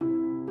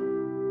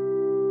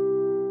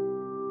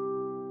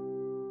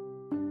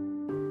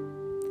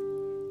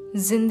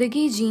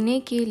जिंदगी जीने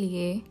के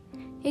लिए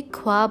एक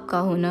ख्वाब का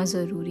होना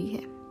ज़रूरी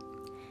है।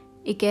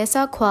 एक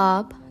ऐसा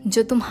ख्वाब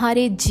जो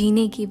तुम्हारे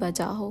जीने की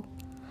वजह हो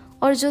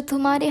और जो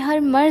तुम्हारे हर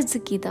मर्ज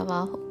की दवा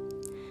हो,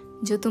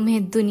 जो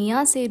तुम्हें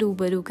दुनिया से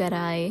रूबरू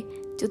कराए,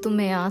 जो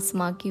तुम्हें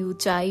आसमां की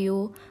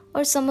ऊंचाइयों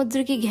और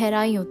समुद्र की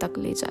गहराइयों तक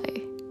ले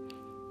जाए।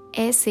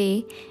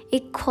 ऐसे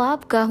एक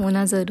ख्वाब का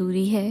होना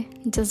ज़रूरी है,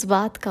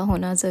 जज्बात का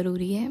होना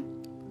ज़रूरी है।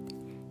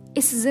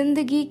 इस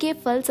जिंदगी के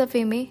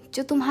फ़लसफ़े में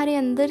जो तुम्हारे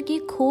अंदर की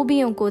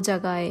खूबियों को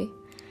जगाए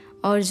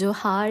और जो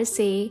हार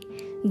से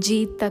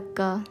जीत तक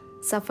का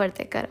सफ़र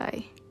तय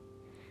कराए।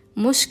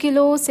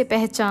 मुश्किलों से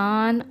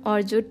पहचान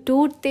और जो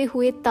टूटते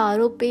हुए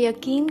तारों पे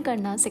यकीन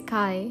करना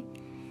सिखाए।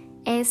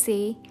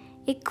 ऐसे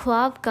एक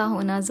ख्वाब का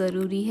होना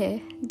ज़रूरी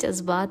है,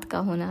 जज्बात का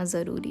होना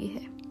ज़रूरी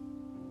है।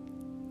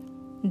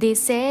 They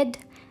said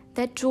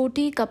that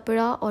रोटी,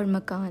 कपड़ा और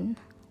मकान,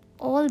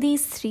 all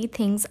these three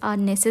things are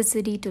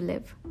necessary to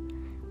live.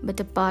 But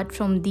apart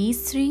from these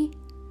three,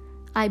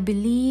 I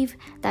believe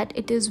that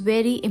it is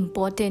very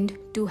important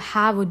to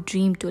have a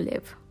dream to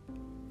live.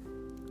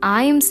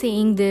 I am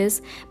saying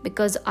this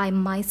because I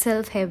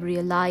myself have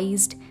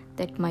realized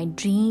that my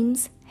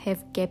dreams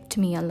have kept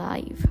me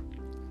alive.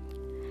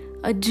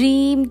 A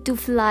dream to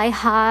fly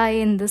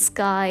high in the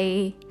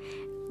sky,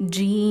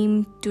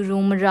 dream to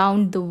roam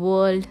around the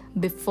world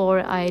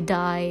before I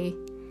die,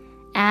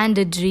 and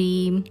a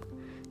dream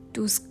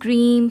to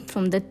scream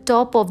from the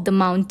top of the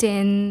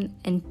mountain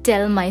and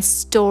tell my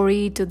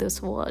story to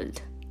this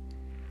world.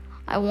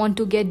 I want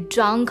to get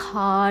drunk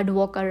hard,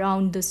 walk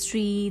around the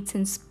streets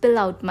and spill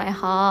out my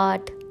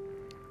heart,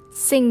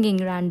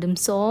 singing random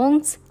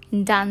songs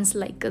and dance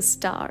like a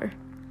star.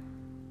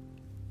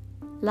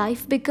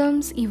 Life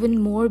becomes even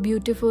more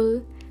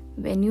beautiful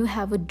when you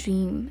have a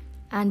dream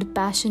and a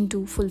passion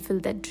to fulfill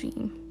that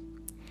dream.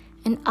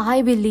 And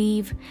I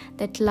believe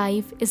that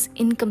life is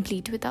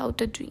incomplete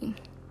without a dream.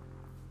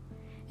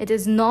 It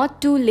is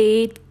not too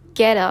late.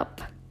 Get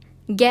up.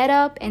 Get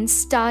up and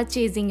start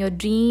chasing your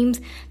dreams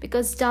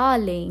because,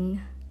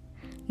 darling,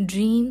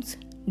 dreams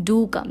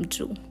do come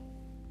true.